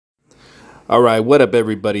Alright, what up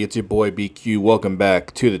everybody? It's your boy BQ. Welcome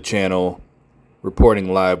back to the channel.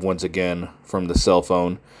 Reporting live once again from the cell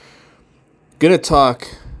phone. Gonna talk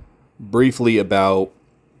briefly about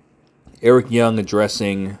Eric Young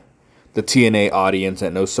addressing the TNA audience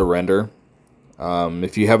at No Surrender.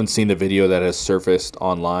 If you haven't seen the video that has surfaced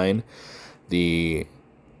online, the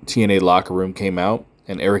TNA locker room came out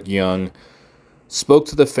and Eric Young spoke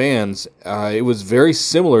to the fans. It was very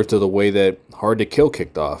similar to the way that Hard to Kill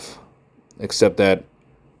kicked off, except that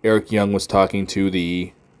Eric Young was talking to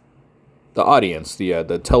the audience,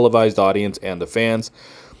 the televised audience and the fans.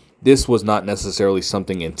 This was not necessarily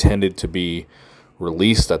something intended to be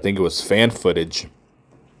released. I think it was fan footage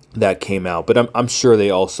that came out, but I'm sure they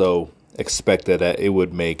also expected that it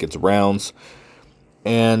would make its rounds.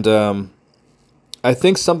 And I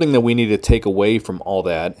think something that we need to take away from all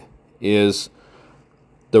that is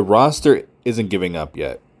the roster isn't giving up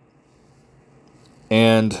yet.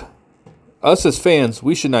 And us as fans,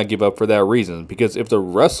 we should not give up for that reason, because if the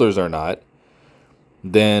wrestlers are not,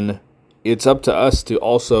 then it's up to us to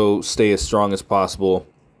also stay as strong as possible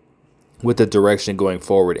with the direction going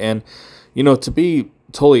forward. And, you know, to be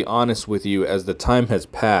totally honest with you, as the time has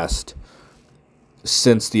passed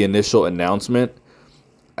since the initial announcement,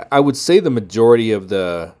 I would say the majority of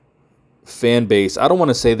the fan base, I don't want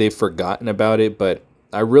to say they've forgotten about it, but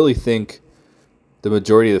I really think the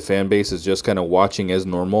majority of the fan base is just kind of watching as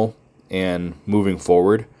normal and moving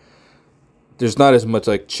forward. There's not as much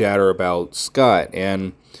like chatter about Scott,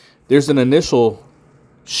 and there's an initial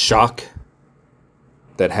shock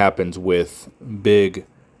that happens with big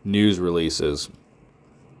news releases.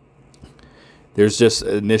 There's just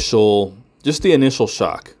the initial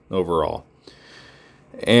shock overall.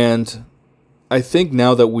 And I think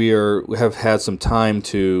now that we have had some time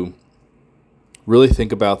to really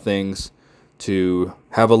think about things, to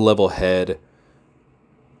have a level head,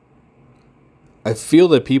 I feel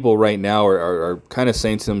that people right now are kind of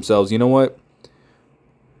saying to themselves, you know what?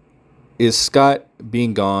 Is Scott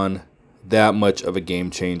being gone that much of a game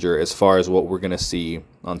changer as far as what we're going to see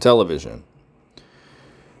on television?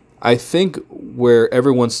 I think where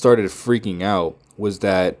everyone started freaking out was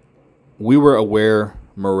that we were aware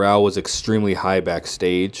morale was extremely high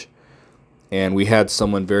backstage, and we had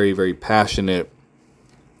someone very, very passionate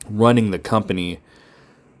running the company,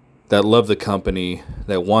 that loved the company,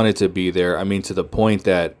 that wanted to be there. I mean, to the point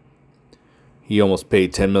that he almost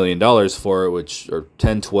paid $10 million for it, or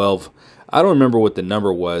 10, 12. I don't remember what the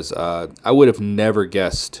number was. I would have never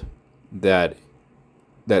guessed that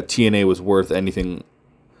TNA was worth anything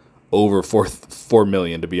over $4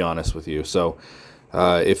 million, to be honest with you. So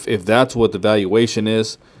if that's what the valuation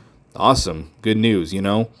is, awesome, good news, you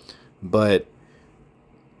know. But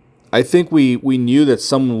I think we knew that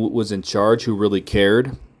someone was in charge who really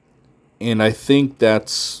cared. And I think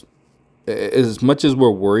that's, as much as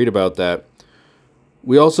we're worried about that,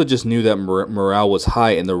 we also just knew that morale was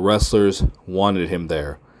high and the wrestlers wanted him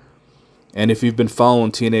there. And if you've been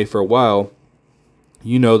following TNA for a while,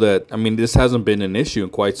 you know that, I mean, this hasn't been an issue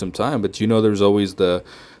in quite some time, but you know there's always the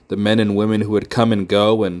men and women who would come and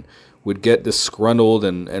go and would get disgruntled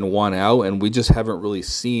and want out, and we just haven't really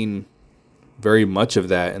seen very much of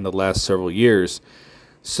that in the last several years.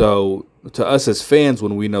 So to us as fans,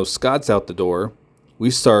 when we know Scott's out the door,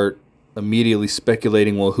 we start immediately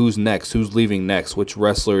speculating, well, who's next? Who's leaving next? Which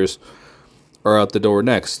wrestlers are out the door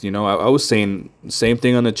next? You know, I was saying the same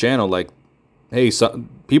thing on the channel, like, hey,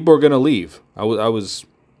 people are going to leave. I was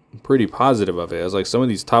pretty positive of it. I was like, some of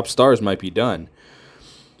these top stars might be done.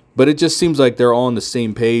 But it just seems like they're all on the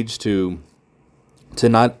same page to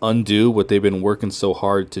not undo what they've been working so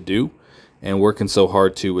hard to do and working so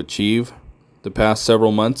hard to achieve the past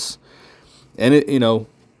several months. And it, you know,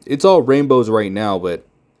 it's all rainbows right now, but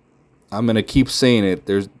I'm going to keep saying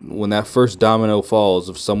it. When that first domino falls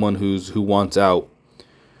of someone who wants out,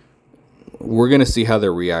 we're going to see how they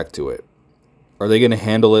react to it. Are they going to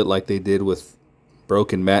handle it like they did with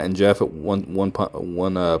Broken Matt and Jeff at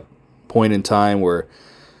one point in time, where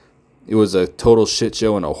it was a total shit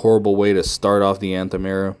show and a horrible way to start off the Anthem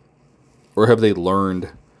era? Or have they learned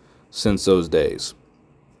since those days?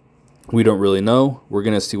 We don't really know. We're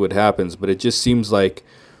going to see what happens. But it just seems like,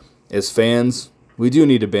 as fans, we do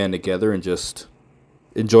need to band together and just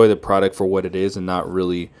enjoy the product for what it is and not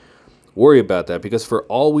really worry about that. Because for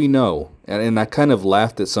all we know, and I kind of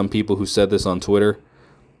laughed at some people who said this on Twitter,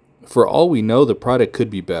 for all we know, the product could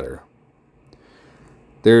be better.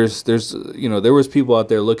 There's you know, there was people out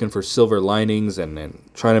there looking for silver linings and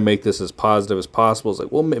trying to make this as positive as possible. It's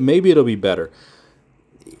like, well, maybe it'll be better.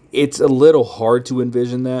 It's a little hard to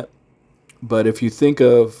envision that. But if you think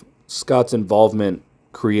of Scott's involvement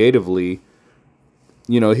creatively,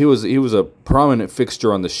 he was a prominent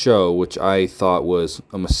fixture on the show, which I thought was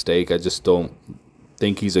a mistake. I just don't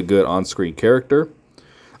think he's a good on-screen character.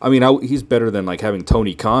 I mean, he's better than like having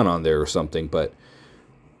Tony Khan on there or something, but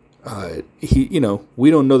we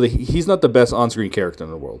don't know that he's not the best on-screen character in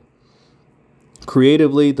the world.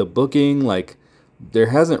 Creatively, the booking, like, there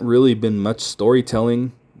hasn't really been much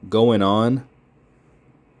storytelling going on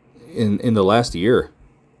in the last year.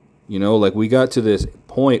 Like, we got to this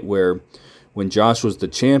point where when Josh was the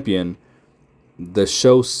champion, the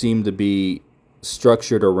show seemed to be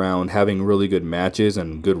structured around having really good matches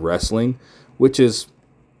and good wrestling, which is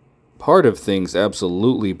part of things,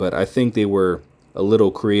 absolutely, but I think they were a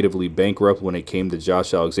little creatively bankrupt when it came to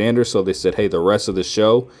Josh Alexander, so they said, hey, the rest of the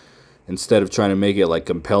show, instead of trying to make it like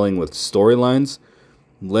compelling with storylines,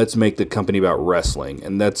 let's make the company about wrestling.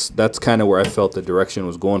 And that's kind of where I felt the direction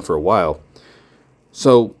was going for a while.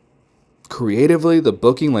 So creatively, the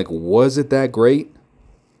booking, like, was it that great?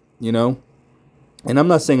 And I'm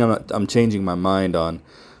not saying I'm changing my mind on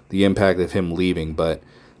the impact of him leaving, but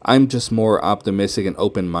I'm just more optimistic and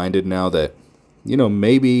open-minded now that,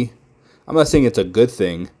 maybe, I'm not saying it's a good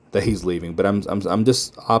thing that he's leaving, but I'm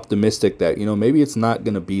just optimistic that, maybe it's not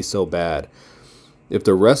going to be so bad. If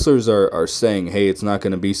the wrestlers are saying, hey, it's not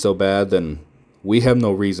going to be so bad, then we have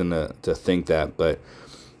no reason to think that. But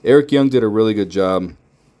Eric Young did a really good job.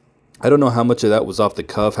 I don't know how much of that was off the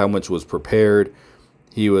cuff, how much was prepared.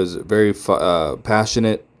 He was very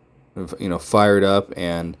passionate, fired up,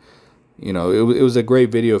 and it was a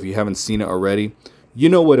great video if you haven't seen it already.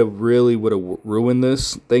 What really would have ruined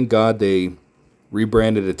this? Thank God they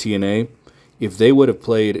rebranded a TNA. If they would have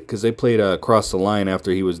played, because they played Across the Line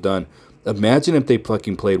after he was done, imagine if they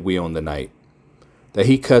fucking played We Own the Night. That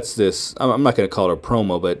he cuts this, I'm not going to call it a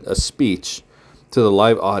promo, but a speech to the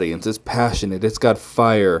live audience. It's passionate. It's got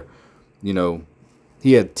fire.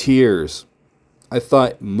 He had tears. I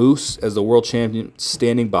thought Moose, as the world champion,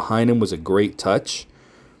 standing behind him was a great touch.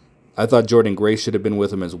 I thought Jordan Gray should have been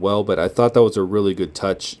with him as well, but I thought that was a really good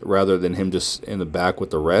touch rather than him just in the back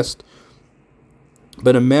with the rest.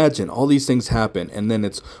 But imagine all these things happen, and then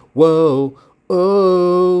it's, whoa,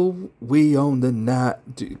 oh, we own the night.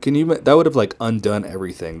 That would have like undone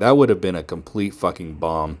everything. That would have been a complete fucking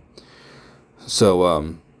bomb.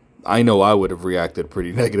 So, I know I would have reacted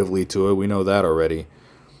pretty negatively to it. We know that already.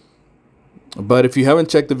 But if you haven't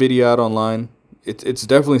checked the video out online, it's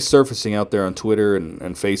definitely surfacing out there on Twitter and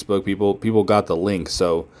Facebook. People got the link,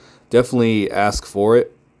 so definitely ask for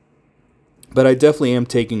it. But I definitely am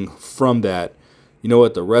taking from that,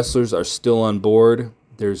 the wrestlers are still on board.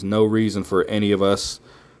 There's no reason for any of us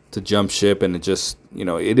to jump ship, and it just,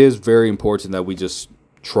 it is very important that we just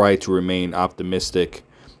try to remain optimistic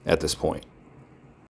at this point.